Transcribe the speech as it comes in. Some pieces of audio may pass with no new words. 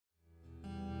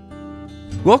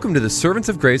Welcome to the Servants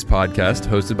of Grace podcast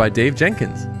hosted by Dave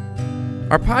Jenkins.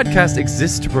 Our podcast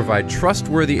exists to provide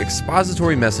trustworthy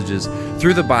expository messages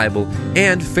through the Bible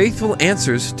and faithful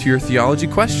answers to your theology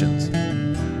questions.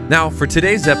 Now, for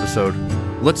today's episode,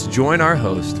 let's join our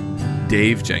host,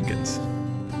 Dave Jenkins.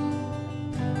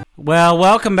 Well,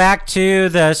 welcome back to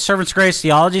the Servants of Grace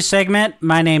Theology segment.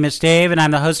 My name is Dave, and I'm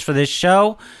the host for this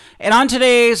show. And on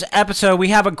today's episode, we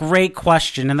have a great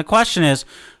question. And the question is,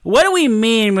 what do we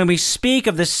mean when we speak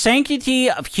of the sanctity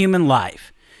of human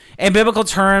life? In biblical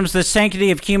terms, the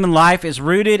sanctity of human life is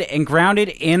rooted and grounded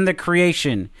in the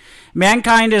creation.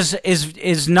 Mankind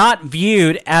is not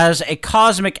viewed as a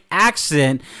cosmic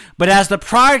accident, but as the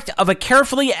product of a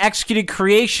carefully executed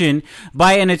creation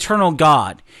by an eternal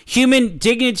God. Human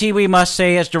dignity, we must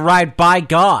say, is derived by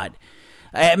God.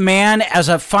 Man, as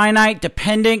a finite,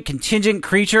 dependent, contingent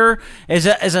creature, is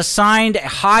assigned a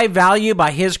high value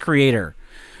by his Creator.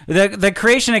 The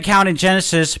creation account in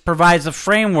Genesis provides the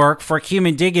framework for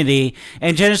human dignity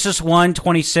in Genesis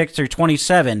 1:26 through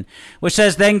 27, which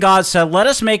says, "Then God said, let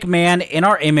us make man in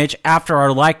our image after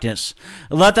our likeness.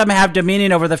 Let them have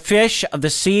dominion over the fish of the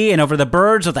sea and over the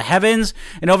birds of the heavens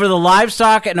and over the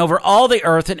livestock and over all the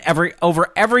earth and over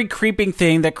every creeping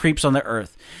thing that creeps on the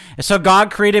earth." And so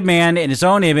God created man in his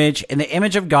own image. In the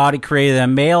image of God, he created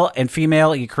them. Male and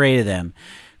female, he created them.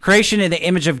 Creation in the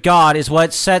image of God is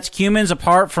what sets humans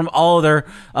apart from all other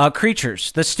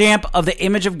creatures. The stamp of the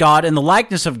image of God and the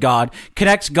likeness of God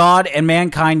connects God and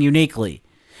mankind uniquely.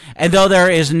 And though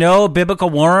there is no biblical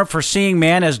warrant for seeing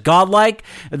man as godlike,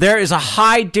 there is a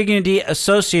high dignity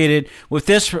associated with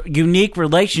this unique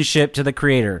relationship to the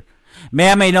Creator.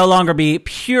 Man may no longer be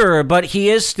pure, but he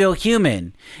is still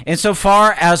human.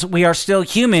 Insofar as we are still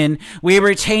human, we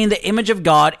retain the image of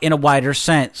God in a wider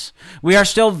sense. We are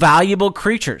still valuable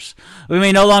creatures. We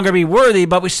may no longer be worthy,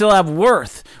 but we still have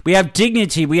worth. We have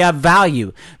dignity. We have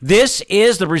value. This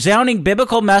is the resounding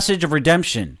biblical message of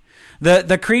redemption.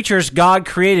 The creatures God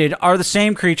created are the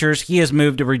same creatures he has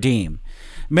moved to redeem.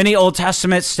 Many Old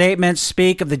Testament statements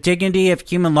speak of the dignity of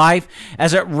human life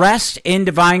as it rests in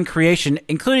divine creation,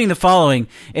 including the following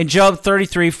in Job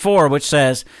 33:4, which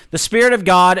says, "The Spirit of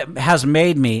God has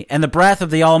made me, and the breath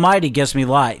of the Almighty gives me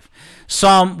life."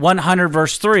 Psalm 100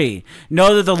 verse 3,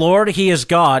 "Know that the Lord, he is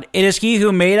God. It is he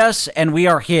who made us, and we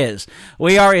are his.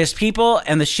 We are his people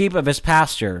and the sheep of his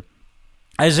pasture."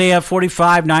 Isaiah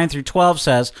 45:9 through 12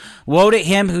 says, "Woe to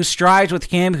him who strives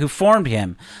with him who formed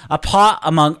him, a pot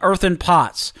among earthen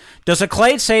pots. Does a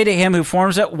clay say to him who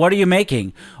forms it, what are you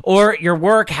making? Or your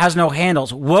work has no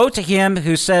handles? Woe to him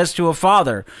who says to a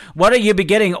father, what are you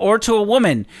begetting? Or to a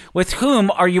woman, with whom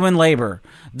are you in labor?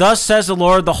 Thus says the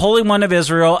Lord, the Holy One of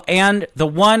Israel, and the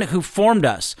one who formed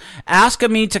us. Ask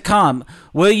of me to come.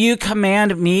 Will you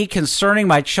command me concerning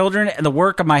my children and the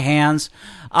work of my hands?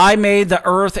 I made the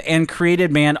earth and created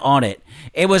man on it.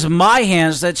 It was my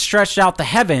hands that stretched out the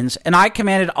heavens, and I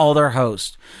commanded all their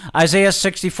host." Isaiah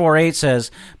 64:8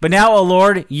 says, "But now, O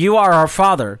Lord, you are our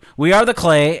Father. We are the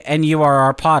clay, and you are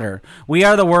our potter. We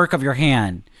are the work of your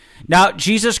hand." Now,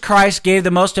 Jesus Christ gave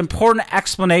the most important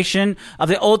explanation of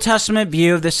the Old Testament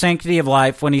view of the sanctity of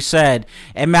life when he said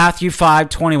in Matthew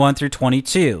 5:21 through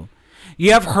 22,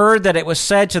 "You have heard that it was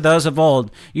said to those of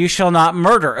old, 'You shall not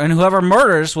murder, and whoever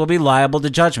murders will be liable to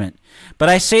judgment.' But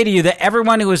I say to you that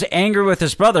everyone who is angry with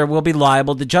his brother will be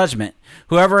liable to judgment.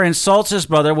 Whoever insults his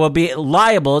brother will be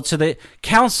liable to the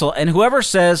council, and whoever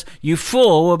says, 'You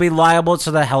fool,' will be liable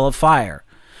to the hell of fire."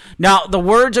 Now, the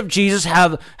words of Jesus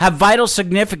have vital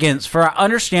significance for our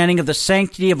understanding of the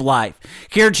sanctity of life.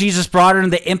 Here, Jesus brought in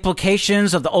the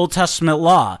implications of the Old Testament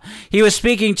law. He was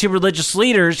speaking to religious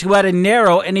leaders who had a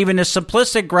narrow and even a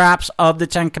simplistic grasp of the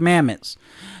Ten Commandments.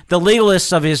 The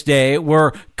legalists of his day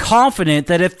were confident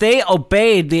that if they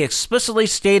obeyed the explicitly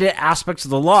stated aspects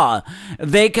of the law,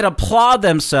 they could applaud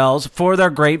themselves for their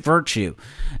great virtue.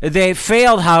 They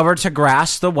failed, however, to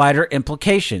grasp the wider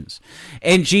implications.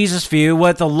 In Jesus' view,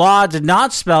 what the law did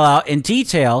not spell out in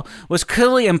detail was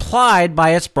clearly implied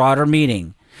by its broader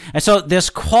meaning. And so this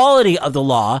quality of the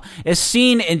law is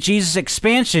seen in Jesus'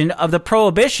 expansion of the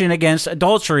prohibition against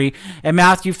adultery in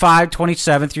Matthew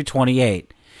 5:27 through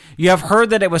 28. "You have heard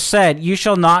that it was said, 'You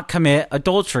shall not commit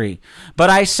adultery.'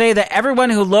 But I say that everyone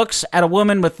who looks at a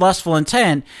woman with lustful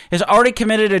intent has already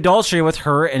committed adultery with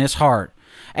her in his heart."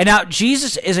 And now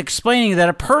Jesus is explaining that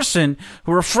a person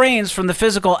who refrains from the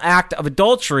physical act of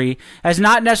adultery has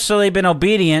not necessarily been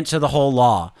obedient to the whole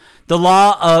law. The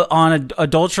law on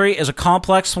adultery is a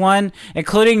complex one,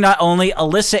 including not only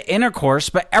illicit intercourse,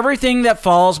 but everything that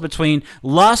falls between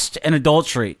lust and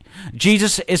adultery.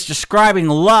 Jesus is describing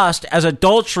lust as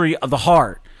adultery of the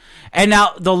heart. And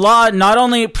now the law not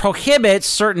only prohibits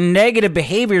certain negative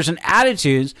behaviors and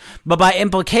attitudes, but by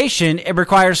implication, it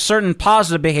requires certain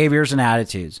positive behaviors and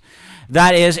attitudes.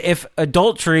 That is, if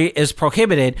adultery is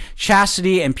prohibited,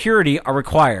 chastity and purity are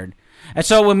required. And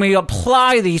so when we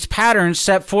apply these patterns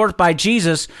set forth by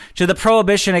Jesus to the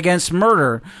prohibition against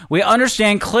murder, we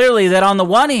understand clearly that on the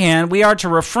one hand, we are to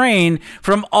refrain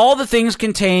from all the things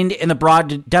contained in the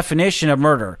broad definition of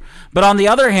murder. But on the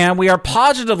other hand, we are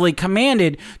positively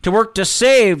commanded to work to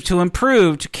save, to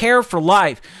improve, to care for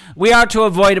life. We are to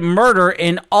avoid murder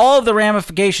in all of the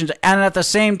ramifications and at the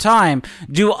same time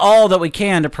do all that we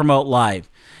can to promote life.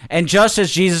 And just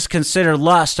as Jesus considered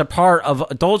lust a part of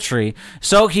adultery,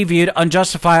 so he viewed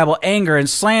unjustifiable anger and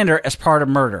slander as part of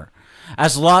murder.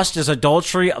 As lust is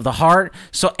adultery of the heart,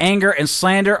 so anger and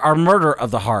slander are murder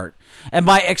of the heart. And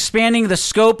by expanding the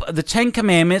scope of the Ten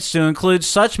Commandments to include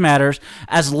such matters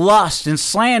as lust and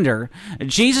slander,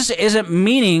 Jesus isn't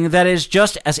meaning that it is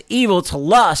just as evil to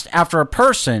lust after a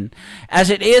person as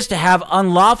it is to have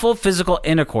unlawful physical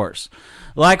intercourse.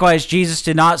 Likewise, Jesus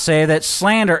did not say that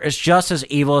slander is just as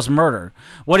evil as murder.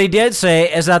 What he did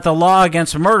say is that the law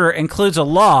against murder includes a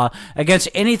law against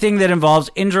anything that involves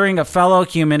injuring a fellow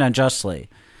human unjustly.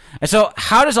 And so,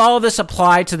 how does all of this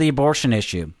apply to the abortion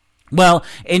issue? Well,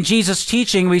 in Jesus'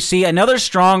 teaching, we see another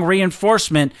strong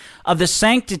reinforcement of the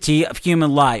sanctity of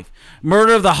human life.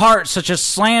 Murder of the heart, such as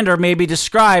slander, may be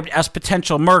described as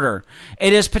potential murder.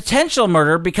 It is potential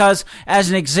murder because, as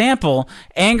an example,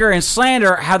 anger and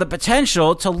slander have the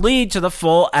potential to lead to the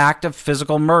full act of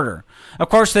physical murder. Of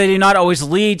course, they do not always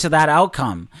lead to that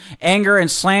outcome. Anger and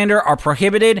slander are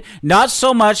prohibited, not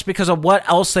so much because of what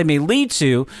else they may lead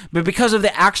to, but because of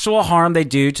the actual harm they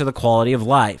do to the quality of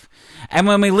life. And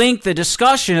when we link the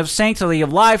discussion of sanctity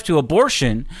of life to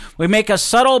abortion, we make a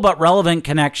subtle but relevant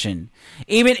connection.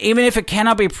 Even if it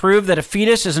cannot be proved that a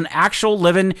fetus is an actual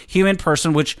living human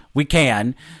person, which we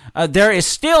can, there is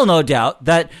still no doubt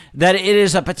that it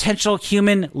is a potential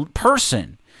human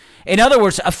person. In other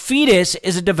words, a fetus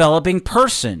is a developing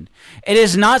person. It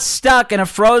is not stuck in a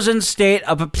frozen state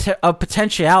of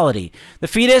potentiality. The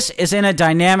fetus is in a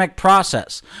dynamic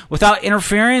process. Without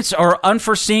interference or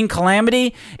unforeseen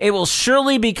calamity, it will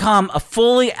surely become a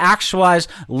fully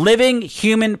actualized living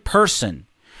human person.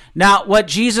 Now, what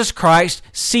Jesus Christ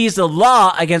sees the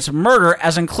law against murder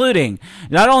as including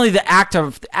not only the act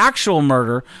of actual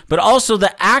murder, but also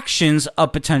the actions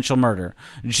of potential murder.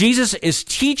 Jesus is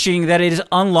teaching that it is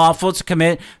unlawful to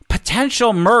commit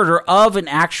potential murder of an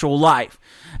actual life.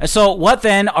 And so what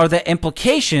then are the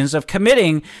implications of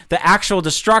committing the actual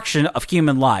destruction of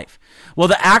human life? Well,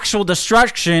 the actual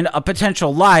destruction of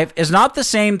potential life is not the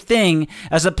same thing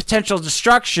as the potential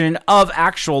destruction of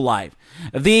actual life.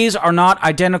 These are not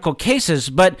identical cases,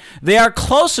 but they are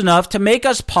close enough to make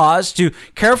us pause to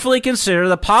carefully consider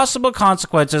the possible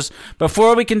consequences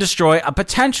before we can destroy a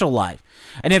potential life.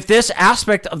 And if this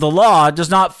aspect of the law does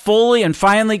not fully and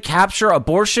finally capture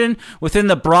abortion within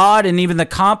the broad and even the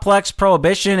complex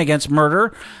prohibition against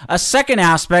murder, a second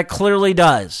aspect clearly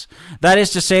does. That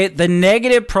is to say, the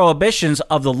negative prohibitions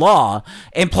of the law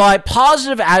imply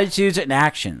positive attitudes and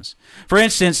actions. For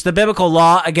instance, the biblical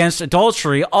law against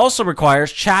adultery also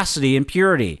requires chastity and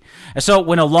purity. And so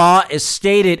when a law is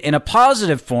stated in a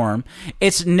positive form,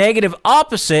 its negative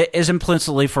opposite is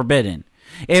implicitly forbidden.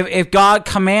 If God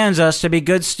commands us to be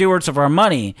good stewards of our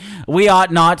money, we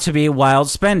ought not to be wild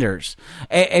spenders.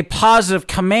 A positive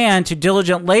command to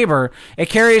diligent labor, it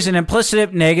carries an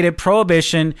implicit negative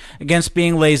prohibition against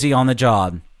being lazy on the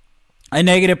job. A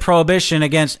negative prohibition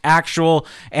against actual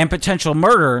and potential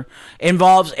murder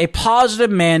involves a positive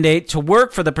mandate to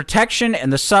work for the protection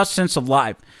and the sustenance of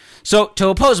life. So to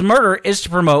oppose murder is to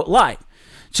promote life.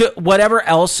 To whatever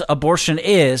else abortion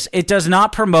is, it does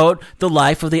not promote the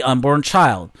life of the unborn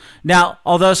child. Now,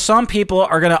 although some people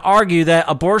are going to argue that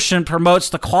abortion promotes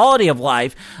the quality of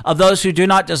life of those who do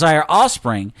not desire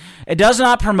offspring, it does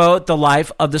not promote the life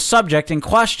of the subject in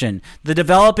question, the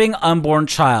developing unborn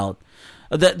child.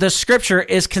 The scripture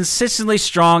is consistently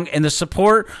strong in the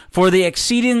support for the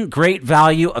exceeding great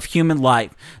value of human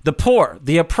life. The poor,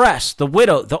 the oppressed, the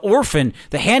widow, the orphan,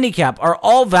 the handicapped are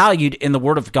all valued in the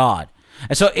Word of God.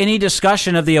 And so any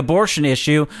discussion of the abortion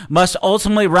issue must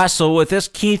ultimately wrestle with this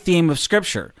key theme of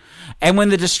Scripture. And when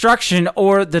the destruction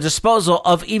or the disposal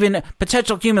of even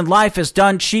potential human life is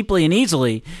done cheaply and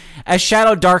easily, a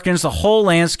shadow darkens the whole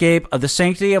landscape of the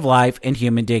sanctity of life and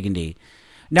human dignity.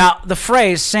 Now, the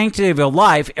phrase sanctity of your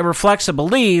life, it reflects a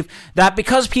belief that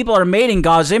because people are made in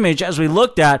God's image, as we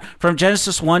looked at from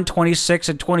Genesis 1:26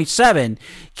 and 27,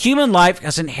 human life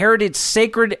has inherited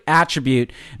sacred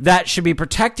attribute that should be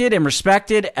protected and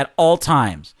respected at all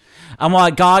times. And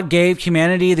while God gave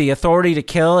humanity the authority to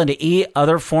kill and to eat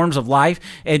other forms of life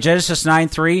in Genesis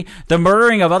 9:3, the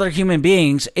murdering of other human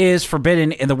beings is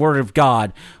forbidden in the Word of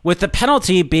God, with the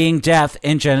penalty being death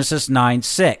in Genesis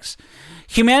 9:6.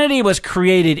 Humanity was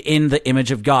created in the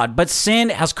image of God, but sin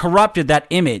has corrupted that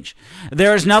image.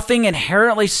 There is nothing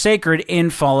inherently sacred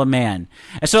in fallen man.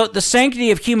 And so the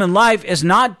sanctity of human life is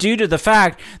not due to the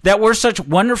fact that we're such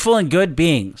wonderful and good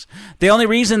beings. The only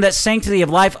reason that sanctity of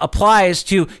life applies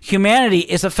to humanity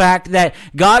is the fact that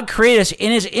God created us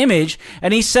in his image,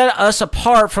 and he set us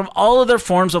apart from all other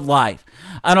forms of life.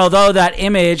 And although that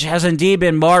image has indeed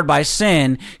been marred by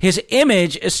sin, his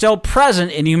image is still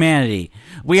present in humanity.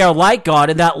 We are like God,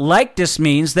 and that likeness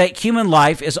means that human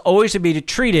life is always to be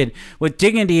treated with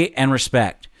dignity and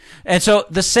respect. And so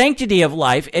the sanctity of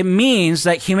life, it means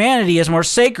that humanity is more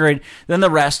sacred than the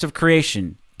rest of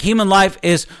creation. Human life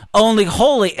is only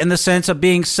holy in the sense of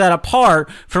being set apart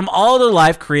from all other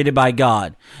life created by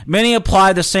God. Many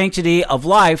apply the sanctity of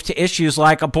life to issues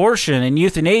like abortion and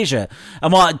euthanasia.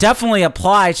 And while it definitely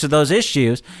applies to those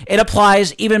issues, it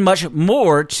applies even much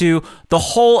more to the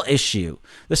whole issue.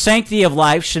 The sanctity of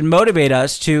life should motivate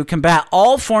us to combat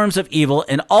all forms of evil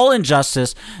and all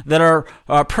injustice that are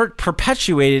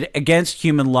perpetuated against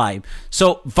human life.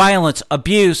 So violence,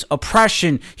 abuse,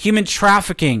 oppression, human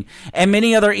trafficking, and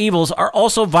many other evils are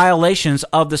also violations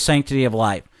of the sanctity of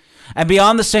life. And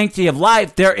beyond the sanctity of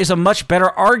life, there is a much better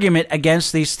argument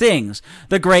against these things,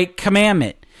 the great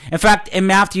commandment. In fact, in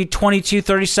Matthew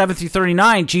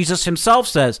 22:37-39, Jesus himself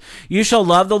says, "You shall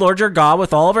love the Lord your God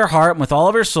with all of your heart, and with all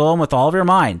of your soul, and with all of your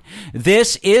mind.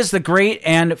 This is the great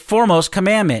and foremost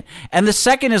commandment. And the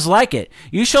second is like it.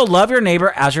 You shall love your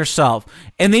neighbor as yourself."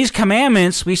 In these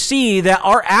commandments, we see that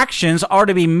our actions are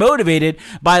to be motivated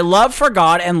by love for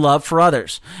God and love for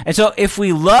others. And so if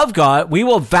we love God, we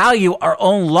will value our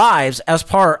own lives as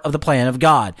part of the plan of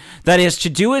God. That is,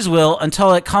 to do his will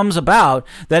until it comes about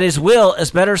that his will is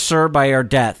better served by our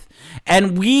death.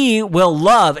 And we will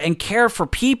love and care for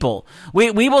people.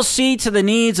 We will see to the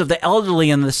needs of the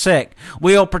elderly and the sick.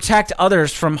 We will protect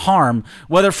others from harm,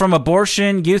 whether from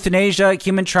abortion, euthanasia,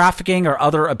 human trafficking, or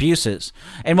other abuses.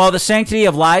 And while the sanctity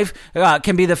of life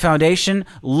can be the foundation,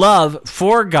 love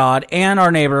for God and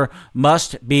our neighbor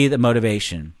must be the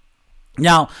motivation.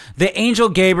 Now, the angel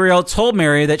Gabriel told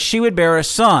Mary that she would bear a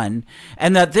son,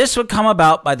 and that this would come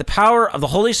about by the power of the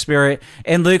Holy Spirit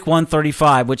in Luke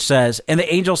 1:35, which says, "And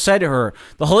the angel said to her,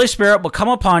 the Holy Spirit will come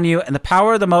upon you, and the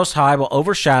power of the Most High will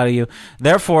overshadow you.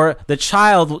 Therefore, the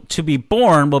child to be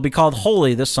born will be called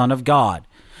Holy, the Son of God."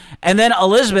 And then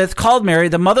Elizabeth called Mary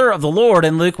the mother of the Lord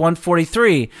in Luke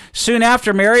 1:43. Soon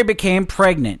after, Mary became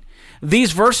pregnant.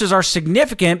 These verses are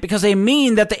significant because they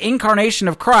mean that the incarnation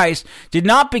of Christ did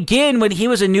not begin when he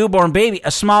was a newborn baby,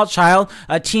 a small child,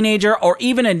 a teenager, or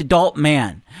even an adult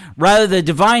man. Rather, the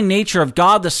divine nature of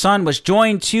God the Son was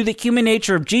joined to the human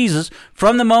nature of Jesus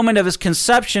from the moment of his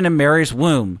conception in Mary's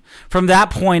womb. From that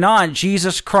point on,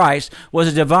 Jesus Christ was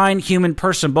a divine human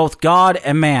person, both God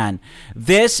and man.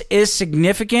 This is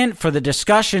significant for the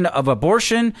discussion of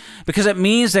abortion because it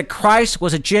means that Christ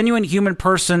was a genuine human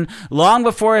person long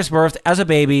before his birth as a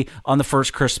baby on the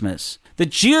first Christmas. The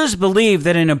Jews believed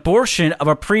that an abortion of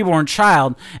a preborn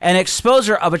child and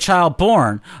exposure of a child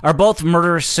born are both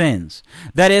murderous sins.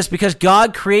 That is, because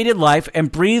God created life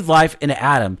and breathed life into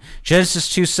Adam. Genesis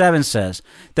 2:7 says,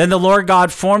 "Then the Lord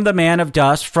God formed the man of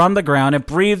dust from the ground and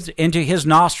breathed into his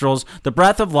nostrils the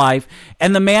breath of life,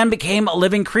 and the man became a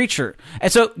living creature."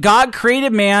 And so God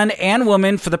created man and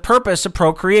woman for the purpose of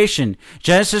procreation.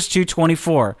 Genesis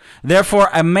 2:24, "Therefore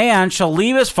a man shall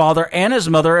leave his father and his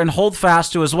mother and hold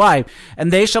fast to his wife, and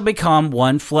they shall become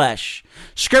one flesh."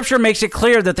 Scripture makes it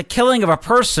clear that the killing of a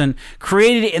person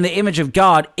created in the image of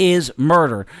God is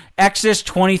murder. Exodus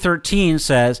 20:13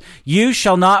 says, "You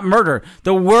shall not murder."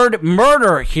 The word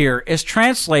murder here is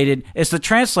the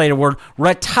translated word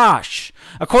ratash.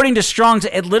 According to Strong's,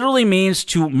 it literally means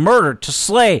to murder, to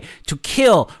slay, to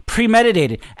kill,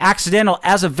 premeditated, accidental,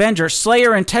 as avenger,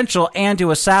 slayer, intentional, and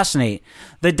to assassinate.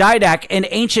 The Didache, an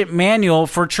ancient manual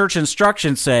for church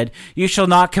instruction, said, "You shall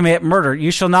not commit murder, you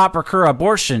shall not procure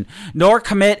abortion, nor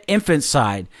commit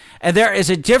infanticide." And there is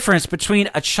a difference between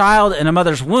a child in a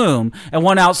mother's womb and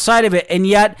one outside of it, and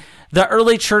yet the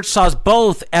early church saw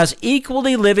both as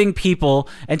equally living people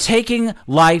and taking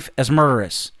life as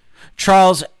murderous.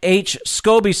 Charles H.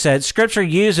 Scobie said, Scripture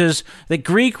uses the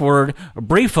Greek word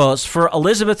briphos for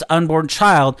Elizabeth's unborn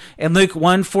child in Luke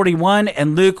 1:41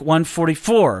 and Luke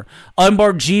 1:44,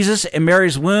 unborn Jesus in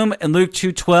Mary's womb in Luke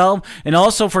 2:12, and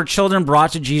also for children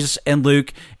brought to Jesus in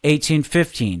Luke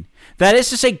 18:15. That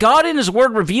is to say, God in his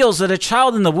word reveals that a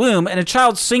child in the womb and a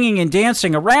child singing and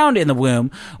dancing around in the womb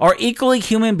are equally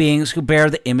human beings who bear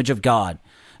the image of God.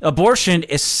 Abortion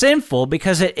is sinful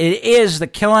because it is the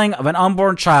killing of an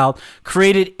unborn child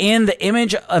created in the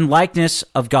image and likeness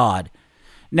of God.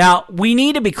 Now, we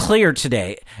need to be clear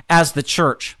today as the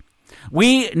church.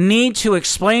 We need to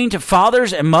explain to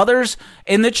fathers and mothers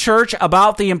in the church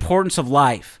about the importance of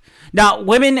life. Now,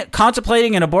 women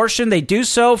contemplating an abortion, they do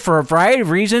so for a variety of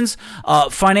reasons,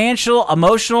 financial,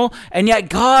 emotional, and yet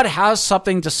God has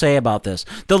something to say about this.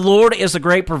 The Lord is the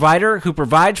great provider who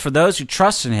provides for those who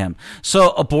trust in him. So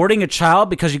aborting a child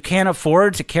because you can't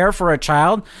afford to care for a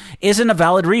child isn't a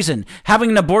valid reason.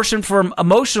 Having an abortion for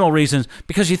emotional reasons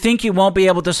because you think you won't be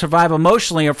able to survive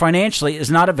emotionally or financially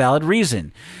is not a valid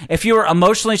reason. If you are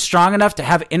emotionally strong enough to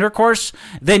have intercourse,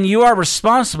 then you are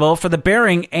responsible for the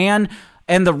bearing and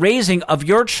the raising of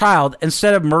your child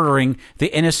instead of murdering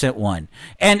the innocent one.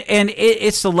 And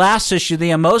it's the last issue, the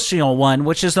emotional one,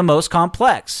 which is the most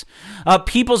complex.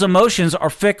 People's emotions are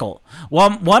fickle.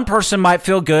 One person might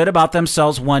feel good about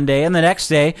themselves one day, and the next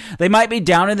day they might be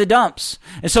down in the dumps.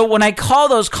 And so when I call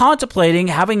those contemplating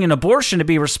having an abortion to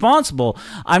be responsible,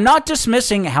 I'm not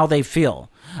dismissing how they feel.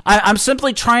 I'm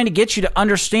simply trying to get you to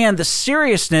understand the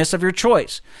seriousness of your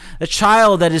choice. The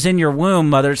child that is in your womb,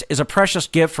 mothers, is a precious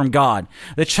gift from God.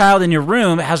 The child in your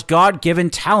womb has God-given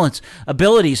talents,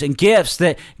 abilities, and gifts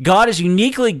that God has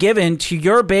uniquely given to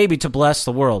your baby to bless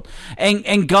the world.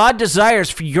 And God desires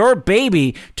for your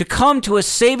baby to come to a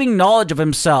saving knowledge of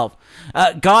himself.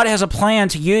 God has a plan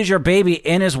to use your baby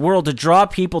in his world to draw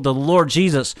people to the Lord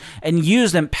Jesus and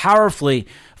use them powerfully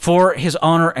for his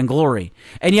honor and glory.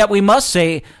 And yet we must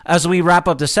say, as we wrap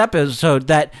up this episode,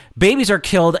 that babies are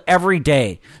killed every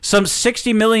day. Some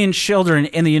 60 million children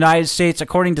in the United States,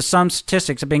 according to some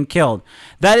statistics, have been killed.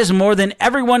 That is more than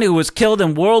everyone who was killed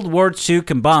in World War II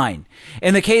combined.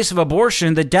 In the case of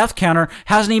abortion, the death counter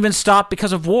hasn't even stopped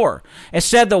because of war.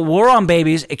 Instead, the war on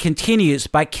babies, it continues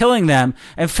by killing them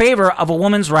in favor of a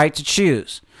woman's right to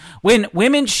choose. When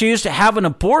women choose to have an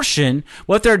abortion,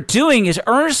 what they're doing is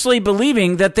earnestly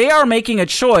believing that they are making a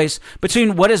choice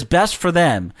between what is best for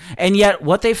them. And yet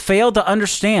what they fail to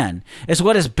understand is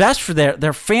what is best for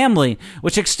their family,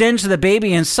 which extends to the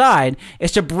baby inside,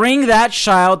 is to bring that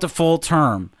child to full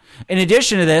term. In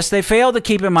addition to this, they fail to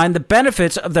keep in mind the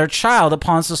benefits of their child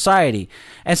upon society.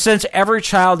 And since every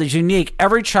child is unique,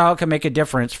 every child can make a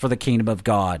difference for the kingdom of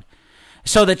God.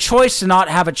 So the choice to not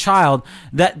have a child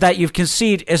that you've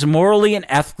conceived is morally and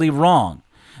ethically wrong.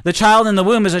 The child in the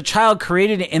womb is a child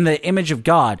created in the image of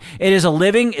God. It is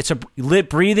it's a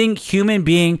breathing human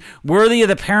being worthy of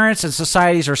the parents and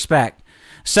society's respect.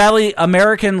 Sadly,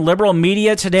 American liberal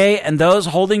media today and those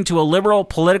holding to a liberal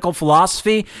political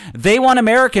philosophy, they want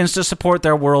Americans to support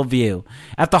their worldview.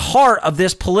 At the heart of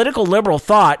this political liberal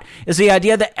thought is the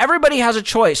idea that everybody has a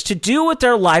choice to do with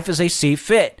their life as they see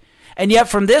fit. And yet,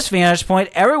 from this vantage point,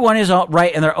 everyone is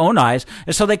right in their own eyes,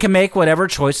 and so they can make whatever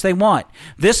choice they want.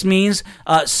 This means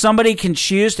somebody can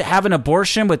choose to have an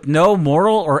abortion with no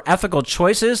moral or ethical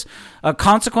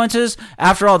consequences.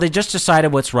 After all, they just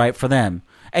decided what's right for them.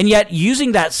 And yet,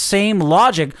 using that same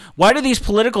logic, why do these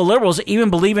political liberals even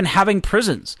believe in having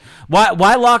prisons?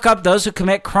 Why lock up those who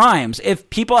commit crimes if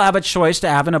people have a choice to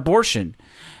have an abortion?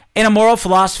 In a moral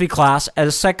philosophy class at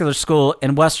a secular school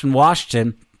in Western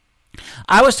Washington,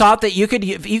 I was taught that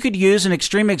if you could use an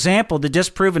extreme example to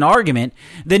disprove an argument,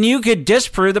 then you could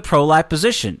disprove the pro-life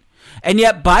position. And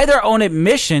yet, by their own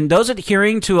admission, those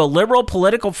adhering to a liberal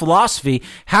political philosophy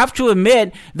have to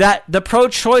admit that the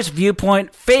pro-choice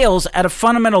viewpoint fails at a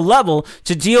fundamental level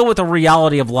to deal with the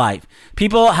reality of life.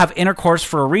 People have intercourse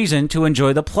for a reason, to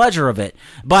enjoy the pleasure of it.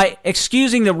 By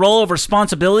excusing the role of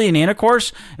responsibility in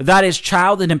intercourse, that is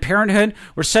childhood and parenthood,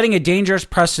 we're setting a dangerous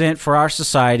precedent for our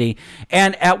society.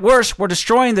 And at worst, we're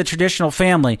destroying the traditional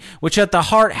family, which at the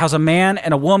heart has a man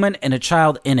and a woman and a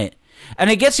child in it.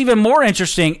 And it gets even more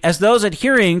interesting as those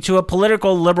adhering to a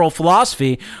political liberal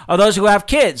philosophy are those who have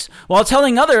kids, while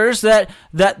telling others that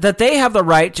they have the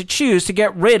right to choose to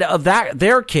get rid of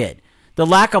their kid. The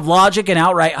lack of logic and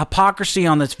outright hypocrisy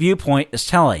on this viewpoint is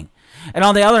telling. And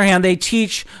on the other hand, they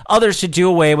teach others to do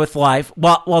away with life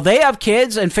while they have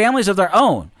kids and families of their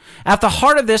own. At the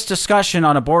heart of this discussion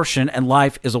on abortion and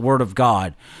life is the Word of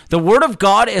God. The Word of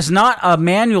God is not a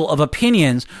manual of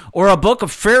opinions or a book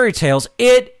of fairy tales.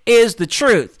 It is the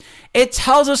truth. It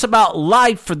tells us about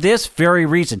life for this very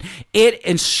reason. It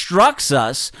instructs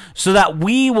us so that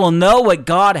we will know what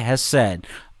God has said.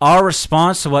 Our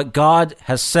response to what God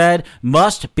has said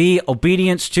must be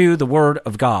obedience to the Word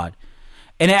of God.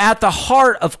 And at the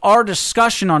heart of our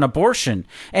discussion on abortion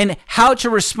and how to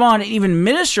respond and even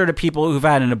minister to people who've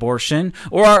had an abortion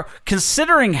or are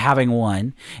considering having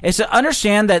one is to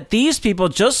understand that these people,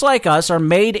 just like us, are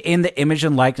made in the image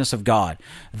and likeness of God.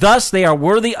 Thus, they are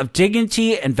worthy of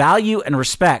dignity and value and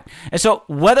respect. And so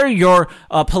whether you're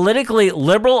politically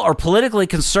liberal or politically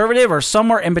conservative or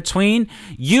somewhere in between,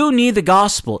 you need the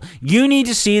gospel. You need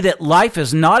to see that life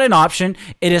is not an option.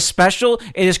 It is special.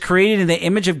 It is created in the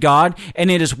image of God,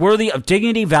 and it is worthy of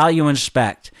dignity, value, and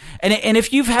respect. And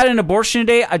if you've had an abortion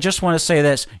today, I just want to say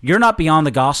this. You're not beyond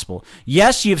the gospel.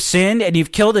 Yes, you've sinned and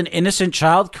you've killed an innocent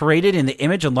child created in the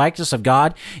image and likeness of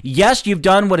God. Yes, you've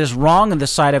done what is wrong in the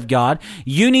sight of God.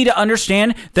 You need to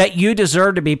understand that you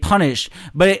deserve to be punished,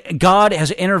 but God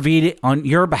has intervened on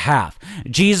your behalf.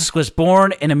 Jesus was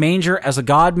born in a manger as a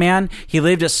God-man. He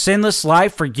lived a sinless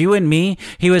life for you and me.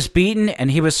 He was beaten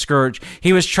and he was scourged.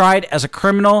 He was tried as a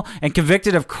criminal and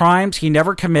convicted of crimes he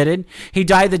never committed. He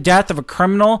died the death of a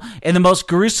criminal in the most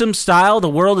gruesome style the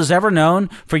world has ever known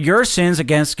for your sins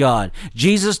against God.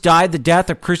 Jesus died the death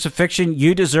of crucifixion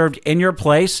you deserved in your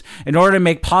place in order to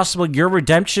make possible your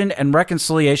redemption and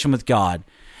reconciliation with God.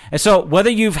 And so whether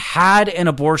you've had an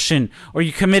abortion or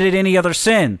you committed any other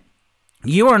sin,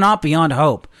 you are not beyond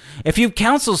hope. If you've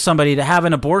counseled somebody to have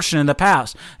an abortion in the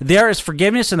past, there is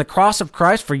forgiveness in the cross of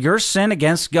Christ for your sin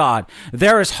against God.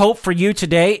 There is hope for you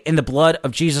today in the blood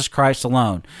of Jesus Christ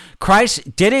alone.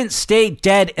 Christ didn't stay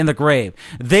dead in the grave.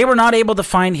 They were not able to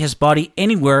find his body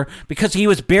anywhere because he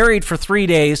was buried for 3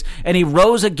 days and he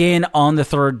rose again on the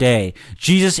third day.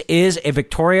 Jesus is a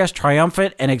victorious,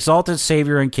 triumphant, and exalted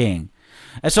Savior and King.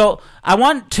 And so I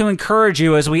want to encourage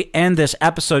you as we end this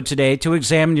episode today to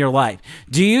examine your life.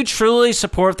 Do you truly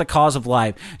support the cause of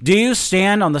life? Do you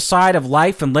stand on the side of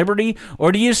life and liberty,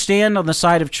 or do you stand on the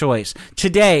side of choice?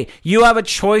 Today, you have a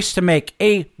choice to make,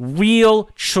 a real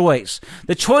choice.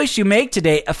 The choice you make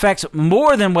today affects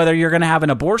more than whether you're going to have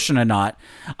an abortion or not.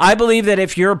 I believe that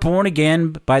if you're born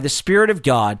again by the Spirit of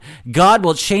God, God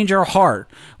will change your heart,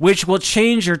 which will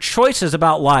change your choices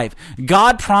about life.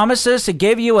 God promises to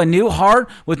give you a new heart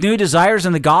with new desires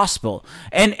in the gospel.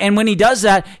 And when he does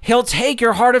that, he'll take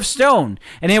your heart of stone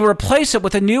and he'll replace it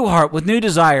with a new heart with new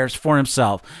desires for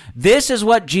himself. This is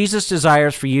what Jesus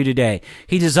desires for you today.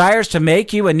 He desires to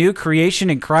make you a new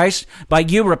creation in Christ by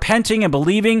you repenting and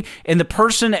believing in the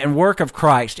person and work of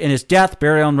Christ, in his death,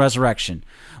 burial, and resurrection.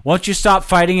 Won't you stop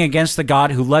fighting against the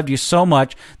God who loved you so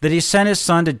much that he sent his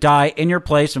son to die in your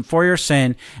place and for your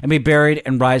sin and be buried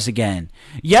and rise again?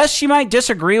 Yes, you might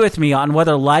disagree with me on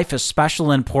whether life is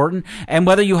special and important and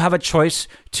whether you have a choice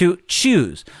to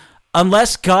choose.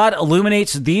 Unless God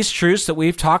illuminates these truths that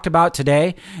we've talked about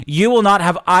today, you will not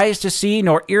have eyes to see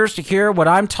nor ears to hear what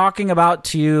I'm talking about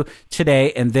to you today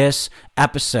in this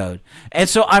episode. And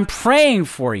so I'm praying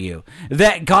for you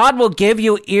that God will give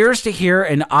you ears to hear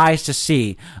and eyes to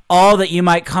see, all that you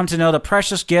might come to know the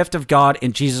precious gift of God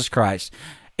in Jesus Christ.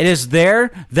 It is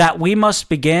there that we must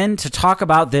begin to talk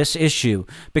about this issue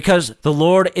because the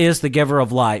Lord is the giver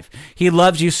of life. He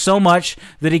loves you so much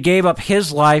that he gave up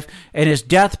his life and his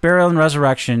death, burial, and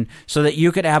resurrection so that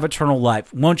you could have eternal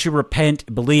life. Won't you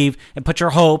repent, believe, and put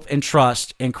your hope and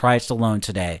trust in Christ alone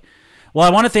today? Well,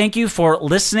 I want to thank you for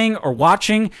listening or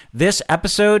watching this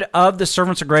episode of the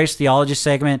Servants of Grace Theology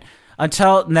segment.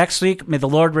 Until next week, may the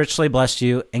Lord richly bless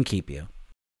you and keep you.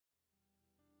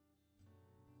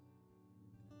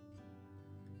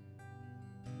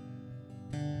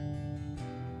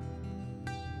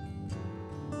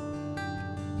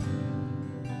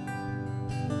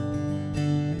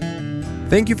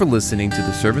 Thank you for listening to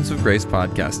the Servants of Grace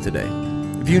podcast today.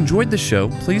 If you enjoyed the show,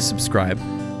 please subscribe,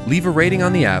 leave a rating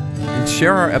on the app, and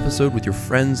share our episode with your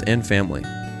friends and family.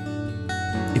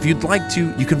 If you'd like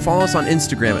to, you can follow us on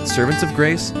Instagram at Servants of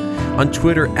Grace, on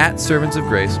Twitter at Servants of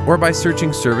Grace, or by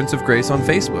searching Servants of Grace on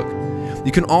Facebook.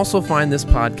 You can also find this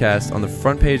podcast on the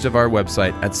front page of our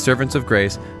website at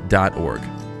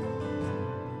servantsofgrace.org.